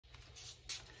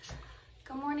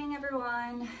Good morning,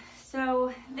 everyone.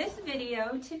 So this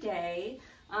video today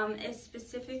is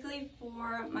specifically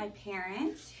for my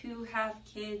parents who have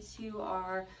kids who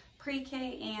are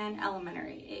pre-K and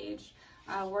elementary age.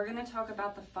 We're going to talk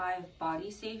about the 5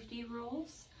 body safety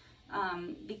rules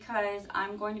because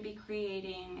I'm going to be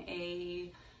creating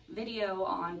a video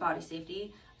on body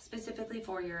safety specifically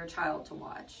for your child to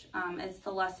watch. It's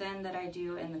the lesson that I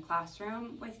do in the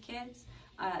classroom with kids.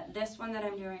 This one that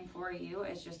I'm doing for you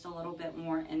is just a little bit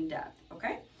more in depth,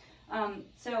 okay?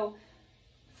 So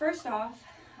first off,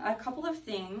 a couple of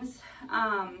things.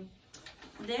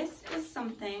 This is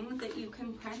something that you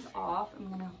can print off. I'm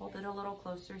gonna hold it a little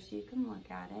closer so you can look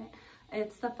at it.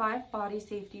 It's the 5 body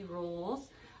safety rules.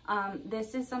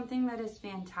 This is something that is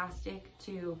fantastic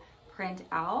to print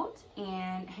out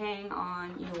and hang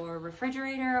on your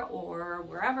refrigerator or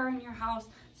wherever in your house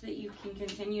so that you can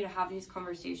continue to have these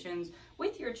conversations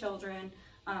with your children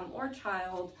or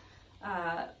child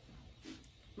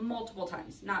multiple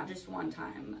times, not just one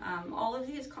time. All of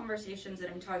these conversations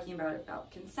that I'm talking about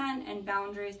consent and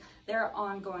boundaries, they're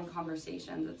ongoing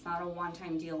conversations. It's not a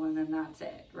one-time deal and then that's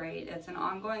it, right? It's an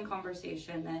ongoing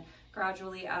conversation that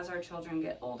gradually, as our children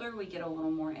get older, we get a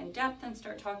little more in depth and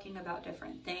start talking about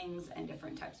different things and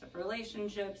different types of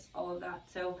relationships, all of that.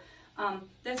 So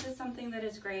this is something that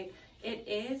is great. It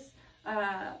is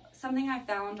something I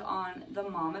found on the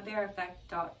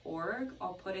mamabeareffect.org.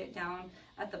 I'll put it down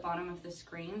at the bottom of the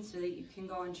screen so that you can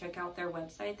go and check out their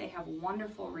website. They have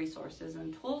wonderful resources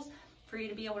and tools for you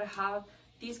to be able to have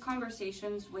these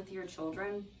conversations with your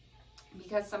children,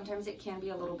 because sometimes it can be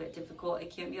a little bit difficult.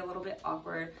 It can be a little bit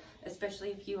awkward,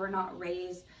 especially if you are not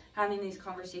raised having these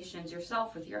conversations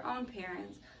yourself with your own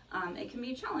parents. It can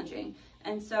be challenging.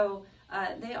 And so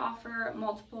they offer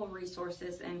multiple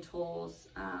resources and tools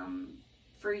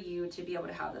for you to be able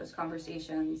to have those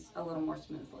conversations a little more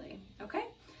smoothly, okay?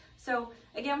 So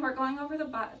again, we're going over the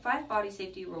 5 body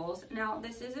safety rules. Now,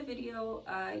 this is a video.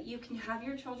 You can have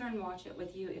your children watch it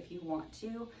with you if you want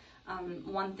to.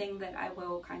 One thing that I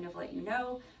will kind of let you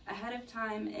know ahead of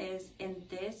time is in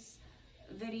this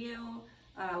video,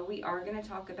 we are going to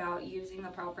talk about using the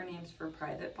proper names for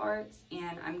private parts,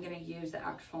 and I'm going to use the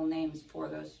actual names for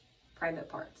those private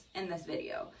parts in this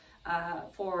video.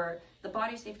 For the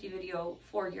body safety video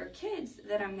for your kids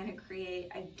that I'm going to create,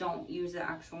 I don't use the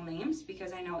actual names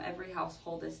because I know every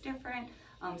household is different.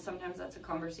 Sometimes that's a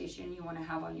conversation you want to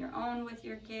have on your own with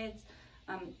your kids.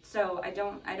 So I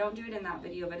don't do it in that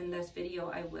video, but in this video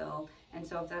I will. And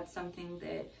so if that's something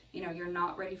that, you know, you're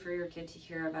not ready for your kid to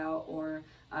hear about, or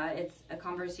it's a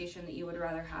conversation that you would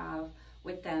rather have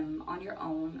with them on your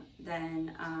own,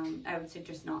 then I would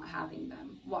suggest not having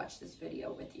them watch this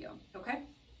video with you, okay?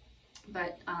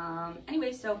 But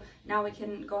anyway, so now we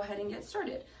can go ahead and get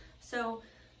started. So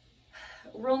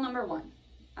rule number 1.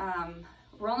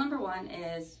 Rule number 1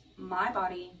 is my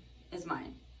body is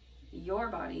mine. Your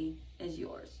body is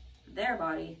yours. Their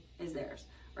body is theirs,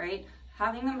 right?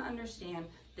 Having them understand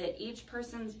that each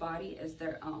person's body is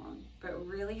their own, but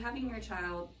really having your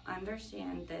child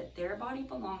understand that their body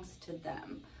belongs to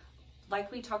them.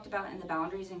 Like we talked about in the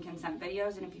boundaries and consent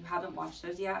videos, and if you haven't watched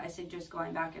those yet, I suggest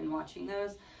going back and watching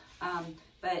those.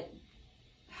 But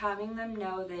having them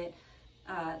know that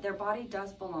their body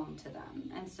does belong to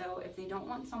them. And so if they don't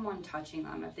want someone touching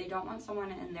them, if they don't want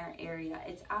someone in their area,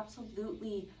 it's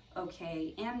absolutely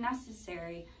okay and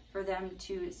necessary for them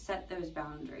to set those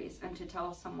boundaries and to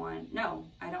tell someone, no,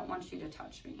 I don't want you to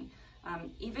touch me.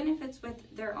 Even if it's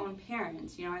with their own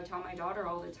parents. You know, I tell my daughter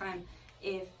all the time,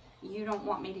 if you don't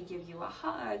want me to give you a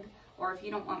hug, or if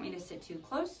you don't want me to sit too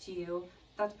close to you,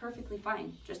 that's perfectly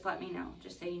fine. Just let me know.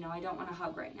 Just say, you know, I don't want a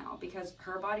hug right now, because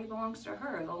her body belongs to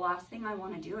her. The last thing I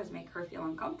want to do is make her feel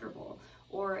uncomfortable.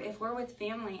 Or if we're with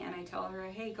family and I tell her,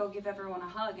 hey, go give everyone a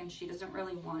hug, and she doesn't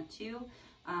really want to,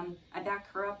 I back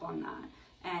her up on that.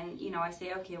 And, you know, I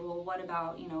say, okay, well, what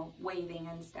about, you know, waving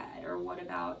instead? Or what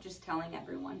about just telling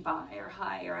everyone bye or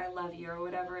hi or I love you or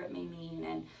whatever it may mean?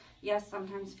 And yes,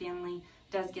 sometimes family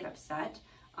does get upset.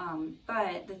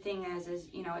 But the thing is,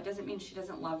 you know, it doesn't mean she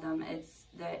doesn't love them. It's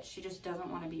that she just doesn't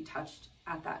want to be touched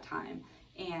at that time.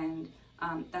 And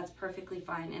that's perfectly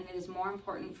fine. And it is more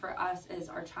important for us as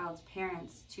our child's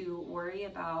parents to worry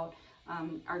about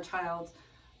our child's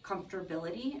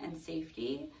comfortability and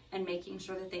safety, and making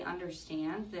sure that they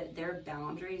understand that their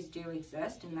boundaries do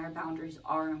exist and their boundaries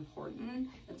are important.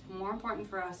 It's more important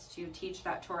for us to teach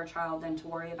that to our child than to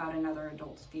worry about another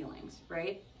adult's feelings,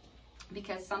 right?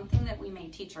 Because something that we may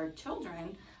teach our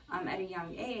children at a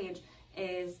young age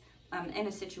is in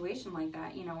a situation like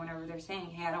that, you know, whenever they're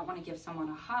saying, hey, I don't want to give someone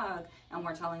a hug, and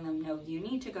we're telling them, no, you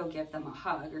need to go give them a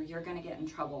hug, or you're going to get in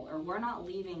trouble, or we're not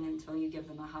leaving until you give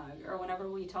them a hug, or whenever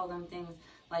we tell them things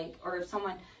like, or if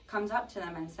someone comes up to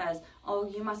them and says, oh,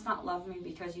 you must not love me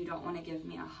because you don't want to give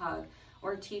me a hug,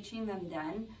 or teaching them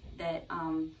then that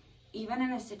even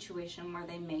in a situation where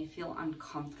they may feel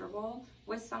uncomfortable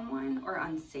with someone or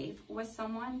unsafe with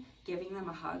someone, giving them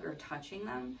a hug or touching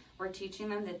them, we're teaching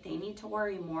them that they need to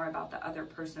worry more about the other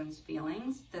person's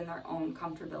feelings than their own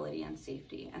comfortability and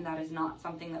safety. And that is not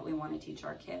something that we want to teach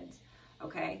our kids,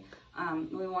 okay?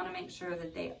 We want to make sure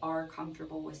that they are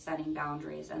comfortable with setting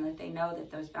boundaries and that they know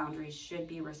that those boundaries should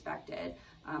be respected,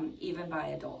 even by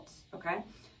adults, okay?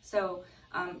 So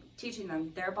teaching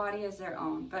them their body is their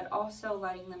own, but also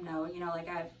letting them know, you know, like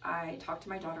I talk to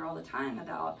my daughter all the time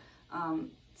about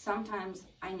sometimes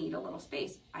I need a little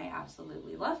space. I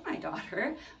absolutely love my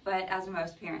daughter, but as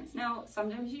most parents know,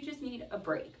 sometimes you just need a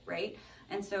break, right?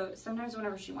 And so sometimes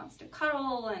whenever she wants to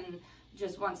cuddle and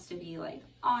just wants to be like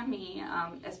on me,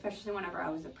 especially whenever I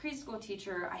was a preschool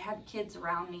teacher, I had kids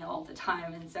around me all the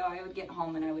time, and so I would get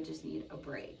home and I would just need a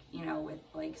break, you know, with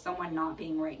like someone not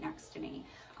being right next to me.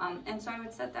 And so I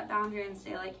would set that boundary and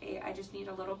say like, hey, I just need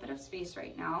a little bit of space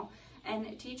right now,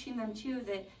 and teaching them too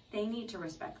that they need to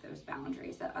respect those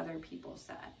boundaries that other people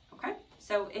set, okay?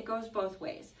 So it goes both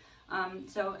ways.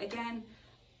 So again,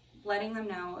 letting them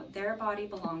know their body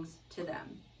belongs to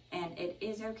them, and it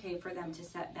is okay for them to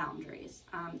set boundaries.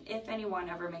 If anyone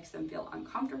ever makes them feel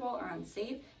uncomfortable or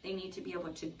unsafe, they need to be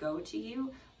able to go to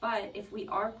you. But if we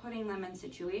are putting them in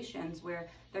situations where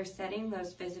they're setting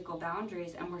those physical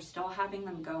boundaries and we're still having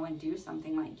them go and do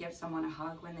something like give someone a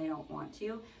hug when they don't want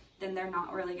to, then they're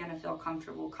not really going to feel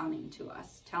comfortable coming to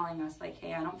us, telling us like,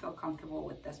 hey, I don't feel comfortable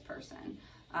with this person.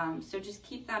 So just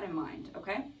keep that in mind,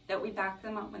 okay? That we back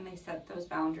them up when they set those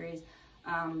boundaries.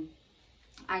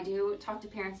 I do talk to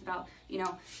parents about, you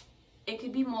know, it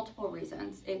could be multiple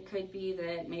reasons. It could be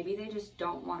that maybe they just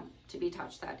don't want to be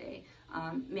touched that day.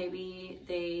 Maybe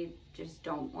they just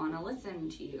don't want to listen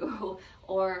to you,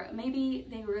 or maybe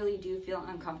they really do feel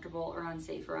uncomfortable or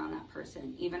unsafe around that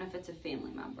person, even if it's a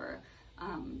family member.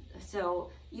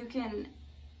 So you can,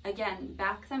 again,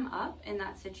 back them up in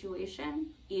that situation.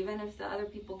 Even if the other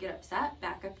people get upset,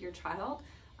 back up your child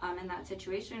in that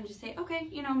situation and just say, okay,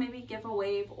 you know, maybe give a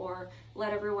wave or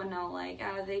let everyone know like,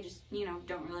 they just, you know,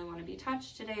 don't really want to be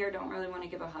touched today or don't really want to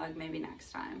give a hug, maybe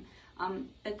next time.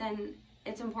 But then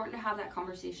it's important to have that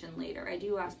conversation later. I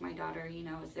do ask my daughter, you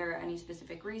know, is there any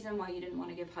specific reason why you didn't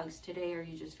want to give hugs today? Are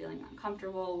you just feeling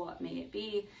uncomfortable? What may it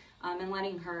be? And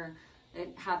letting her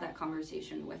have that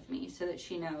conversation with me so that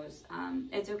she knows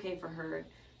it's okay for her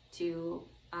to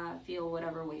feel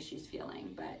whatever way she's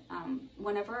feeling. But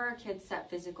whenever our kids set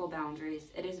physical boundaries,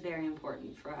 it is very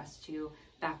important for us to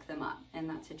back them up in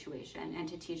that situation and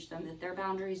to teach them that their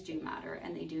boundaries do matter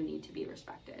and they do need to be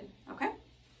respected, okay?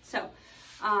 So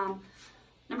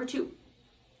number two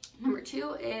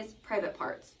is private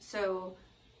parts. So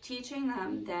teaching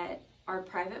them that our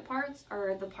private parts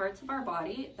are the parts of our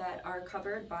body that are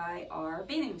covered by our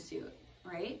bathing suit,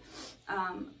 right?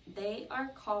 They are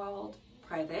called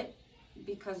private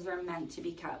because they're meant to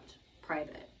be kept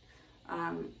private.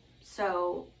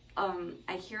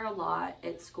 I hear a lot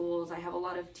at schools. I have a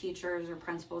lot of teachers or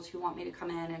principals who want me to come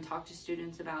in and talk to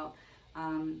students about,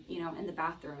 you know, in the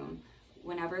bathroom.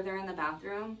 Whenever they're in the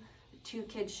bathroom, two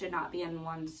kids should not be in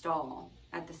one stall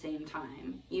at the same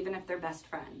time, even if they're best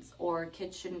friends, or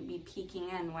kids shouldn't be peeking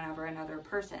in whenever another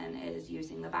person is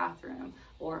using the bathroom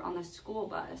or on the school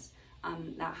bus.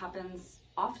 That happens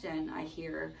often, I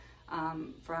hear,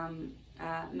 from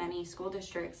many school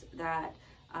districts, that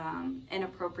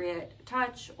inappropriate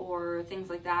touch or things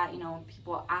like that, you know,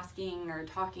 people asking or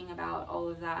talking about all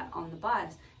of that on the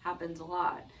bus happens a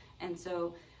lot. And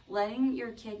so letting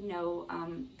your kid know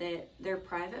that their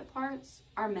private parts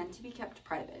are meant to be kept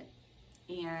private.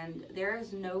 And there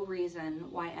is no reason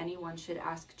why anyone should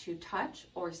ask to touch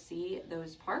or see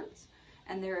those parts.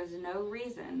 And there is no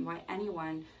reason why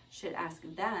anyone should ask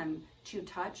them to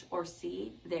touch or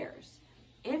see theirs.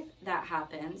 If that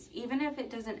happens, even if it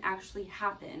doesn't actually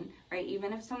happen, right?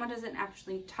 Even if someone doesn't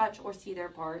actually touch or see their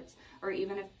parts, or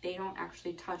even if they don't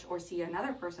actually touch or see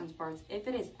another person's parts, if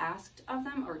it is asked of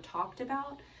them or talked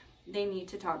about, they need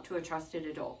to talk to a trusted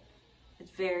adult.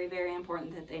 It's very, very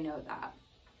important that they know that.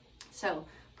 So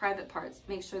private parts,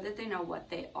 make sure that they know what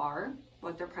they are,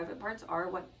 what their private parts are,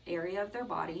 what area of their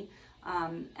body,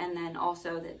 and then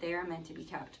also that they are meant to be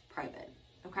kept private,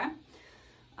 okay?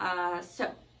 So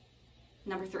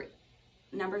number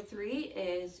three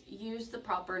is use the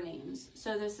proper names.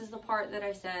 So this is the part that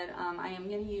I said I am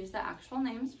going to use the actual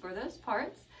names for those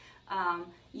parts.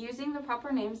 Using the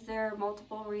proper names, there are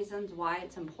multiple reasons why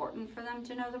it's important for them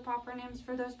to know the proper names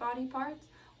for those body parts.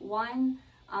 One,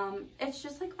 it's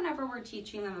just like whenever we're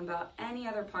teaching them about any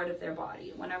other part of their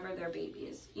body, whenever they're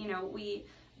babies, you know, we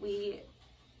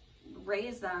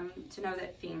raise them to know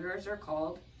that fingers are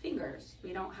called fingers.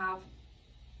 We don't have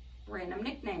random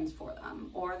nicknames for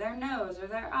them, or their nose, or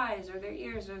their eyes, or their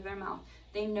ears, or their mouth.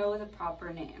 They know the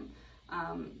proper name.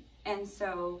 And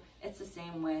so it's the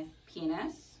same with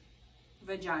penis,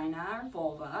 vagina or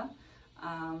vulva,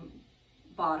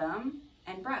 bottom,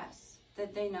 and breasts,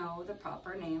 that they know the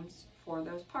proper names for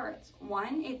those parts.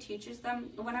 One, it teaches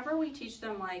them, whenever we teach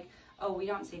them like, oh, we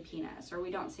don't say penis, or we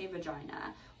don't say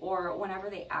vagina, or whenever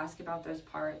they ask about those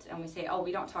parts and we say, oh,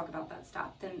 we don't talk about that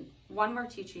stuff, then one, we're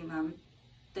teaching them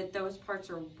that those parts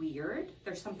are weird,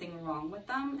 there's something wrong with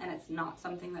them, and it's not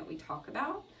something that we talk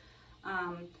about.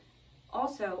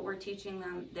 Also, we're teaching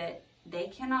them that they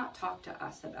cannot talk to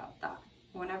us about that.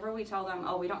 Whenever we tell them,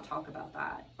 oh, we don't talk about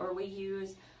that, or we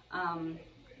use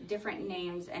different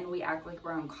names and we act like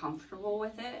we're uncomfortable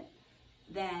with it,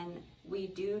 then we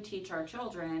do teach our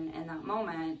children in that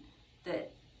moment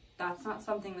that that's not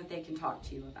something that they can talk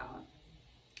to you about.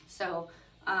 So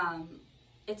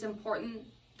it's important.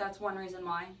 That's one reason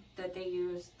why, that they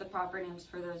use the proper names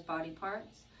for those body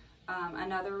parts.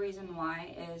 Another reason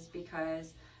why is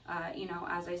because, you know,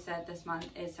 as I said, this month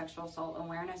is Sexual Assault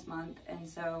Awareness Month, and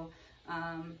so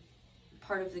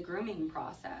part of the grooming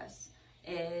process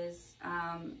is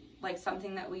like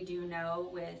something that we do know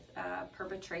with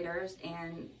perpetrators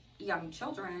and young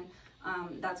children.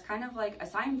 That's kind of like a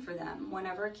sign for them.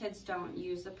 Whenever kids don't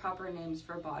use the proper names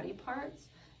for body parts,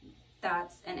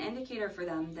 that's an indicator for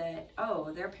them that,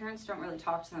 oh, their parents don't really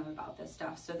talk to them about this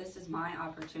stuff, so this is my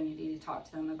opportunity to talk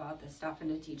to them about this stuff and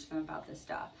to teach them about this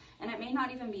stuff. And it may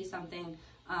not even be something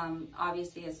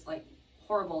obviously as like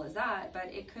horrible as that,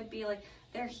 but it could be like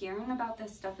they're hearing about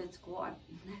this stuff at school.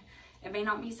 It may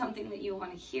not be something that you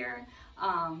want to hear,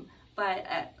 but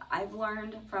I've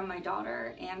learned from my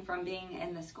daughter and from being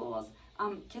in the schools,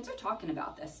 kids are talking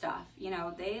about this stuff. You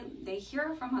know, they hear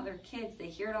it from other kids, they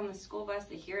hear it on the school bus,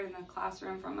 they hear it in the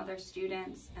classroom from other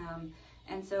students,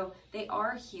 and so they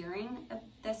are hearing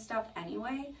this stuff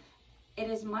anyway. It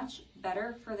is much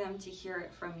better for them to hear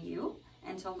it from you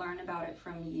and to learn about it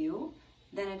from you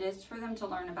than it is for them to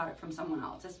learn about it from someone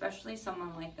else, especially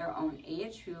someone like their own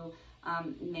age who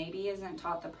maybe isn't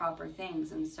taught the proper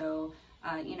things, and so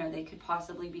you know, they could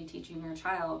possibly be teaching your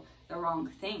child the wrong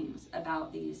things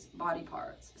about these body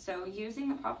parts. So using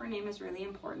the proper name is really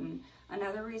important.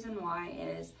 Another reason why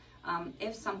is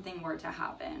if something were to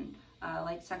happen,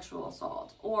 like sexual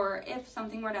assault, or if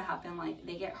something were to happen like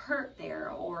they get hurt there,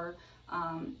 or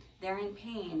they're in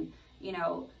pain, you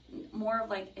know, more of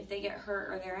like if they get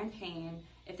hurt or they're in pain,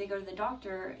 if they go to the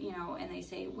doctor, you know, and they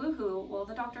say woohoo, well,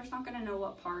 the doctor's not going to know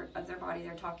what part of their body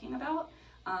they're talking about.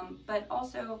 But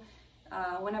also,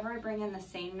 whenever I bring in the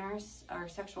SANE nurse or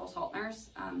sexual assault nurse,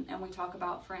 and we talk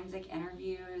about forensic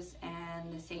interviews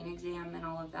and the SANE exam and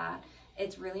all of that,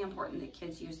 it's really important that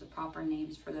kids use the proper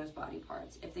names for those body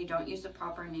parts. If they don't use the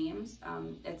proper names,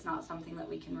 it's not something that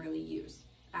we can really use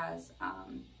as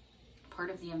part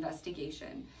of the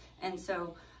investigation. And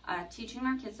so teaching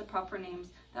our kids the proper names.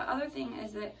 The other thing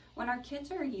is that when our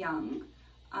kids are young,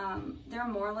 they're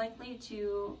more likely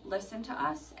to listen to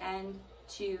us and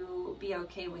to be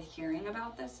okay with hearing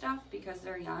about this stuff because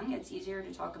they're young. It's easier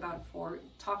to talk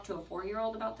to a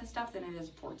 4-year-old about this stuff than it is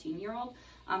a 14-year-old.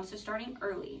 So starting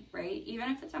early, right?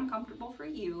 Even if it's uncomfortable for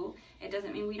you, it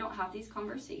doesn't mean we don't have these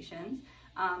conversations.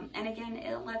 And again,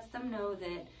 it lets them know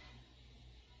that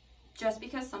just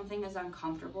because something is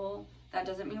uncomfortable, that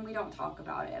doesn't mean we don't talk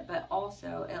about it, but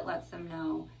also it lets them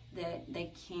know that they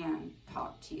can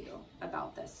talk to you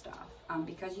about this stuff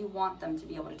because you want them to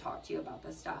be able to talk to you about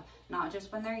this stuff, not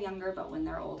just when they're younger, but when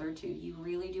they're older too. You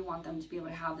really do want them to be able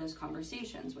to have those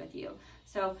conversations with you.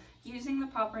 So using the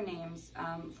proper names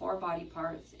for body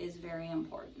parts is very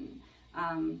important.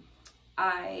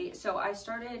 I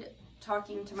started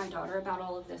talking to my daughter about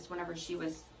all of this whenever she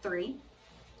was 3.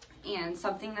 And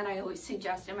something that I always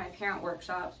suggest in my parent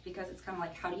workshops, because it's kind of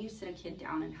like, how do you sit a kid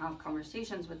down and have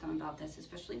conversations with them about this,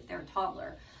 especially if they're a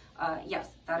toddler? Yes,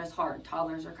 that is hard.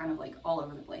 Toddlers are kind of like all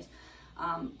over the place.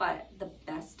 But the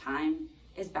best time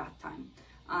is bath time.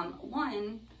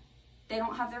 One, they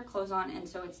don't have their clothes on, and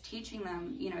so it's teaching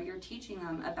them, you know, you're teaching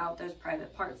them about those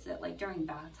private parts that, like, during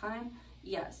bath time,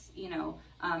 yes, you know,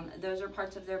 those are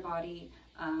parts of their body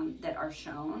that are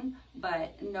shown,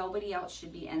 but nobody else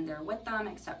should be in there with them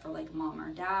except for like mom or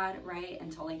dad, right?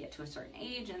 Until they get to a certain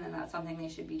age, and then that's something they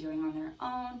should be doing on their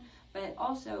own. But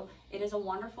also, it is a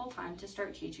wonderful time to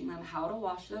start teaching them how to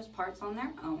wash those parts on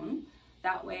their own.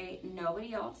 That way,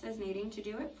 nobody else is needing to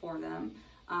do it for them.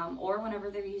 Or whenever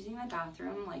they're using the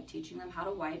bathroom, like teaching them how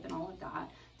to wipe and all of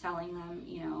that, telling them,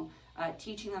 you know,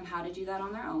 teaching them how to do that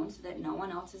on their own so that no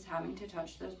one else is having to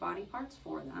touch those body parts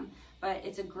for them. But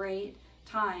it's a great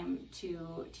time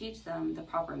to teach them the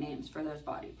proper names for those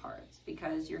body parts,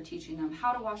 because you're teaching them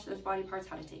how to wash those body parts,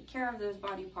 how to take care of those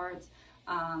body parts,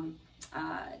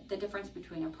 the difference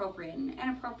between appropriate and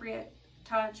inappropriate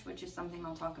touch, which is something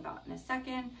I'll talk about in a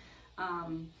second.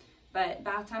 But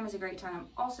bath time is a great time.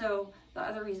 Also, the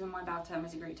other reason why bath time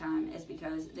is a great time is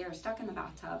because they're stuck in the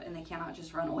bathtub and they cannot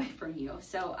just run away from you.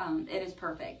 So it is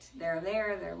perfect. They're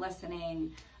there, they're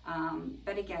listening.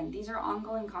 But again, these are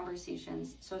ongoing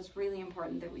conversations, so it's really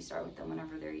important that we start with them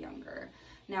whenever they're younger.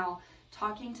 Now,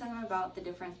 talking to them about the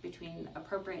difference between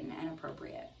appropriate and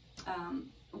inappropriate.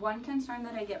 One concern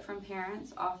that I get from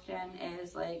parents often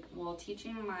is like, well,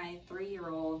 teaching my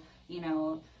 3-year-old, you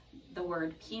know, the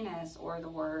word penis or the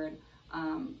word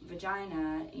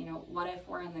vagina, you know, what if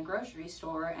we're in the grocery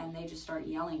store and they just start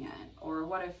yelling it? Or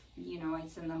what if, you know, I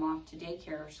send them off to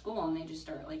daycare or school and they just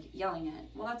start like yelling it?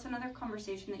 Well, that's another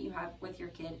conversation that you have with your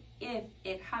kid if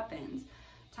it happens,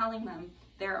 telling them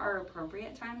there are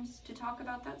appropriate times to talk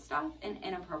about that stuff and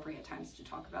inappropriate times to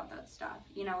talk about that stuff.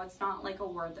 You know, it's not like a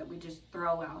word that we just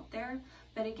throw out there.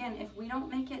 But again, if we don't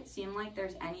make it seem like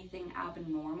there's anything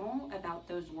abnormal about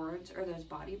those words or those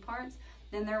body parts,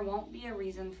 then there won't be a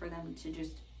reason for them to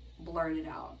just blurt it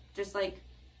out. Just like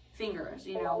fingers,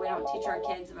 you know, we don't teach our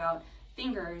kids about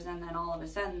fingers and then all of a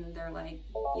sudden they're like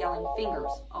yelling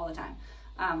fingers all the time,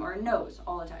 or nose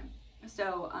all the time.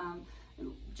 So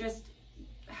just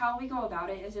how we go about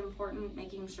it is important,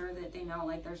 making sure that they know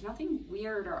like there's nothing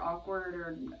weird or awkward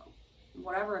or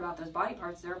whatever about those body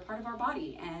parts. They're a part of our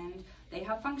body and they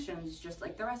have functions just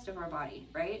like the rest of our body,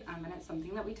 right? And it's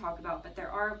something that we talk about, but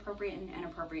there are appropriate and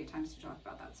inappropriate times to talk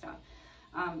about that stuff.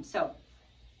 So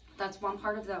that's one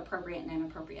part of the appropriate and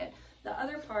inappropriate. The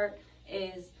other part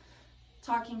is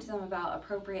talking to them about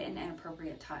appropriate and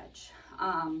inappropriate touch.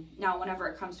 Now, whenever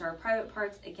it comes to our private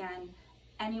parts, again,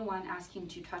 anyone asking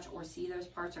to touch or see those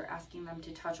parts or asking them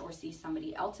to touch or see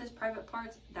somebody else's private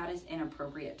parts, that is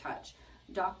inappropriate touch.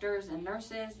 Doctors and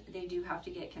nurses, they do have to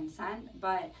get consent,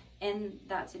 but in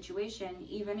that situation,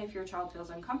 even if your child feels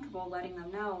uncomfortable, letting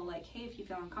them know, like, hey, if you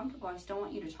feel uncomfortable, I still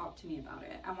want you to talk to me about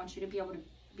it. I want you to be able to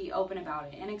be open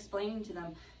about it and explaining to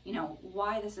them, you know,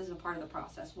 why this is a part of the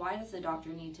process. Why does the doctor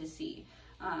need to see?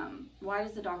 Why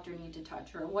does the doctor need to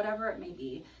touch, or whatever it may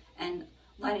be, and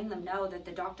letting them know that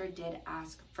the doctor did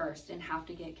ask first and have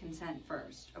to get consent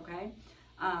first, okay?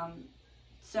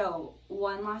 So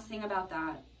one last thing about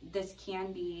that, this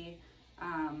can be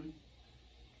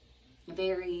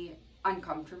very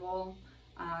uncomfortable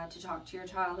to talk to your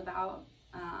child about.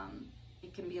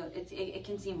 It can be, it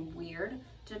can seem weird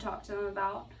to talk to them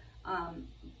about,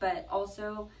 but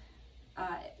also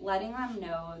letting them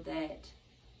know that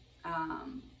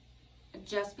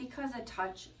just because a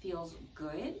touch feels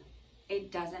good,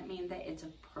 it doesn't mean that it's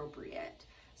appropriate.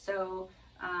 So,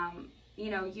 you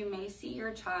know, you may see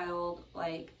your child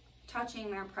like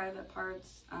touching their private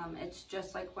parts. It's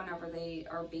just like whenever they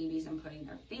are babies and putting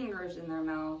their fingers in their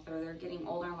mouth, or they're getting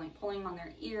older and like pulling on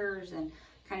their ears and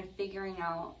kind of figuring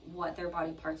out what their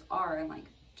body parts are and like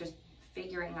just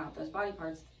figuring out those body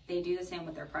parts. They do the same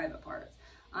with their private parts.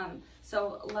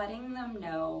 So letting them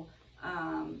know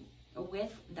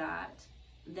with that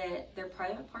their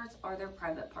private parts are their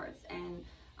private parts, and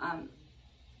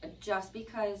just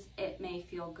because it may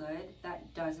feel good,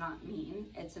 that does not mean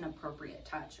it's an appropriate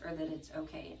touch or that it's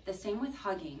okay. The same with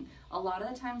hugging. A lot of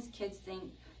the times kids think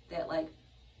that like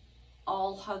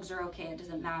all hugs are okay. It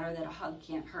doesn't matter that a hug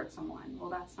can't hurt someone. Well,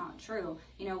 that's not true.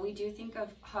 You know, we do think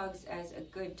of hugs as a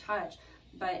good touch,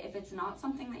 but if it's not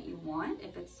something that you want,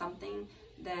 if it's something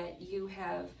that you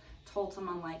have told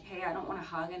someone like, hey, I don't want to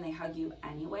hug, and they hug you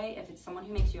anyway, if it's someone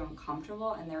who makes you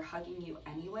uncomfortable and they're hugging you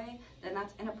anyway, then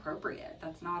that's inappropriate.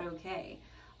 That's not okay.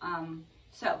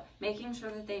 So making sure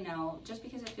that they know, just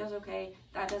because it feels okay,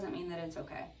 that doesn't mean that it's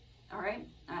okay. All right?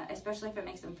 Especially if it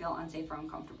makes them feel unsafe or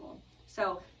uncomfortable.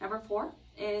 So number 4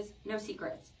 is no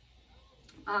secrets.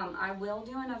 I will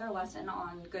do another lesson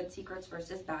on good secrets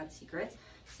versus bad secrets.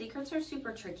 Secrets are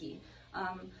super tricky.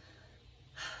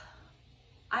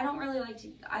 I don't really like to,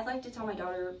 I like to tell my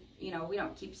daughter, you know, we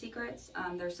don't keep secrets.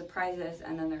 There's surprises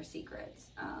and then there's secrets.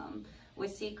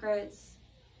 With secrets,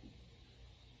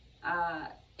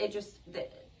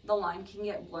 the line can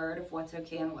get blurred of what's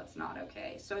okay and what's not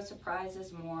okay. So a surprise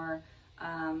is more,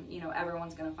 you know,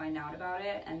 everyone's going to find out about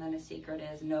it, and then a secret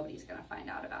is nobody's going to find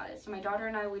out about it. So my daughter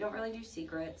and I, we don't really do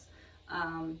secrets,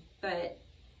 but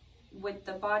with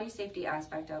the body safety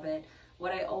aspect of it,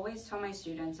 what I always tell my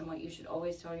students and what you should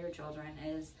always tell your children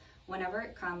is whenever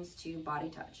it comes to body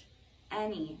touch,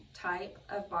 any type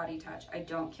of body touch, I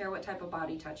don't care what type of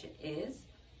body touch it is,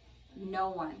 no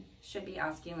one should be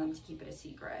asking them to keep it a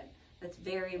secret. That's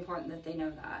very important that they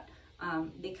know that,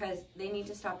 because they need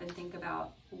to stop and think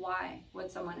about, why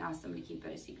would someone ask them to keep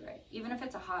it a secret? Even if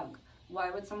it's a hug, why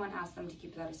would someone ask them to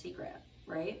keep that a secret,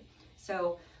 right?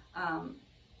 So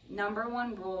number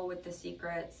one rule with the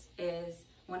secrets is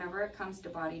whenever it comes to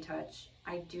body touch,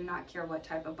 I do not care what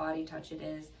type of body touch it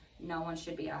is, no one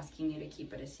should be asking you to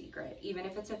keep it a secret. Even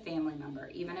if it's a family member,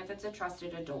 even if it's a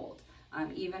trusted adult,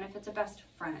 even if it's a best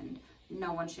friend,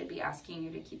 no one should be asking you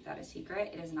to keep that a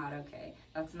secret. It is not okay.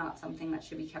 That's not something that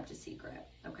should be kept a secret,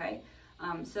 okay?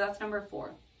 So that's number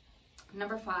 4.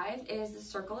 Number 5 is the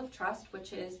circle of trust,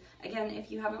 which is, again,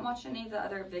 if you haven't watched any of the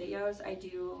other videos, I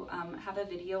do have a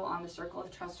video on the circle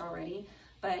of trust already,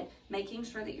 but making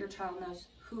sure that your child knows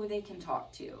who they can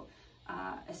talk to,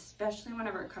 especially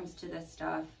whenever it comes to this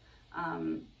stuff.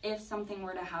 If something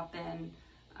were to happen,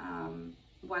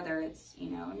 whether it's, you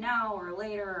know, now or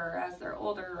later or as they're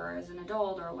older or as an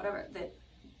adult or whatever, that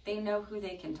they know who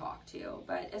they can talk to.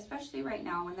 But especially right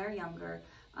now when they're younger,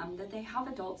 that they have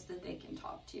adults that they can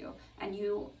talk to, and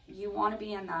you want to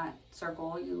be in that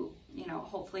circle. You know,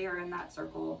 hopefully are in that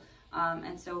circle,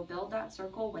 and so build that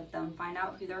circle with them. Find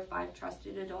out who their 5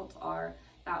 trusted adults are.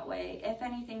 That way, if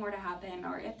anything were to happen,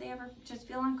 or if they ever just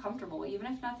feel uncomfortable, even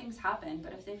if nothing's happened,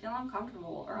 but if they feel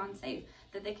uncomfortable or unsafe,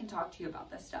 that they can talk to you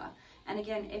about this stuff. And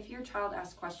again, if your child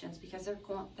asks questions, because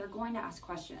they're going to ask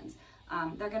questions,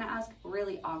 they're going to ask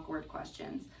really awkward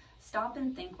questions. Stop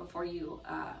and think before you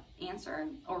answer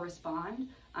or respond,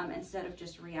 instead of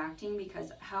just reacting,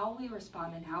 because how we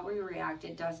respond and how we react,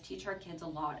 it does teach our kids a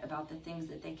lot about the things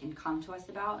that they can come to us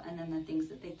about and then the things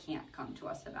that they can't come to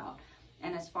us about.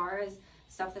 And as far as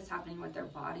stuff that's happening with their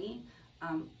body,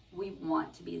 we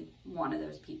want to be one of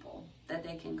those people that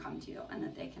they can come to and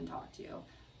that they can talk to.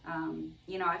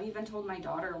 You know, I've even told my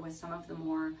daughter with some of the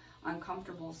more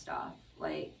uncomfortable stuff,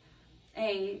 like,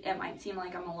 it might seem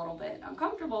like I'm a little bit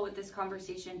uncomfortable with this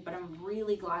conversation, but I'm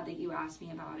really glad that you asked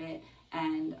me about it,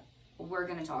 and we're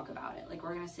going to talk about it. Like,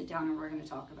 we're going to sit down and we're going to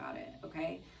talk about it,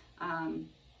 okay?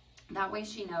 That way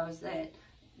she knows that,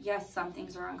 yes, some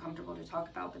things are uncomfortable to talk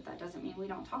about, but that doesn't mean we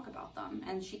don't talk about them.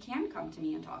 And she can come to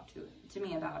me and talk to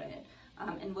me about it.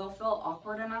 And we'll feel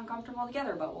awkward and uncomfortable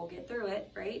together, but we'll get through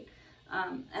it, right?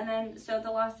 And then, so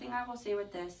the last thing I will say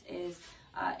with this is,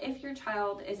 if your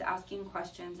child is asking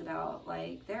questions about,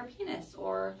 like, their penis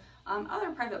or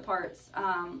other private parts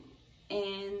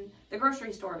in the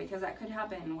grocery store, because that could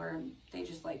happen where they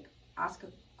just, like, ask a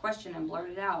question and blurt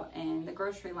it out in the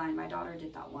grocery line. My daughter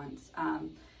did that once.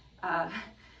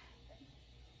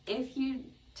 If you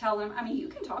tell them, I mean, you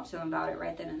can talk to them about it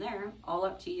right then and there, all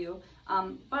up to you.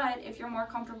 But if you're more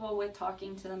comfortable with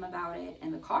talking to them about it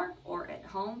in the car or at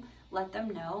home, let them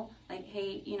know, like,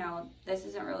 hey, you know, this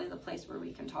isn't really the place where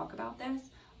we can talk about this,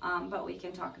 but we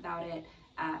can talk about it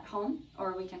at home,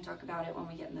 or we can talk about it when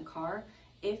we get in the car.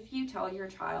 If you tell your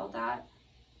child that,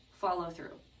 follow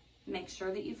through. Make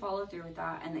sure that you follow through with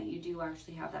that and that you do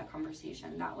actually have that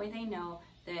conversation. That way they know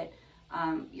that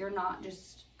you're not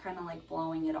just kind of like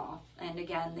blowing it off. And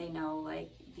again, they know,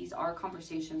 like, these are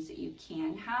conversations that you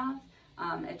can have.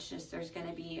 It's just there's going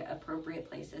to be appropriate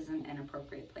places and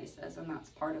inappropriate places, and that's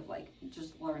part of, like,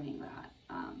 just learning that.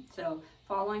 So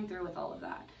following through with all of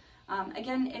that.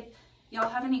 Again, if y'all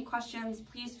have any questions,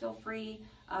 please feel free,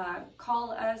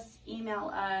 call us,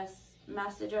 email us,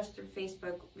 message us through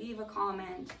Facebook, leave a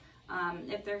comment.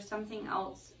 If there's something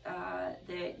else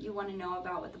that you want to know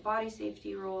about with the body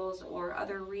safety rules or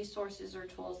other resources or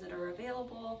tools that are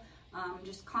available,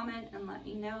 just comment and let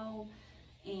me know.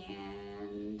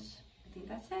 And I think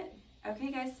that's it.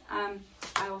 Okay, guys,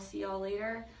 I will see y'all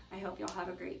later. I hope y'all have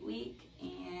a great week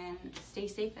and stay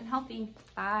safe and healthy.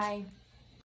 Bye.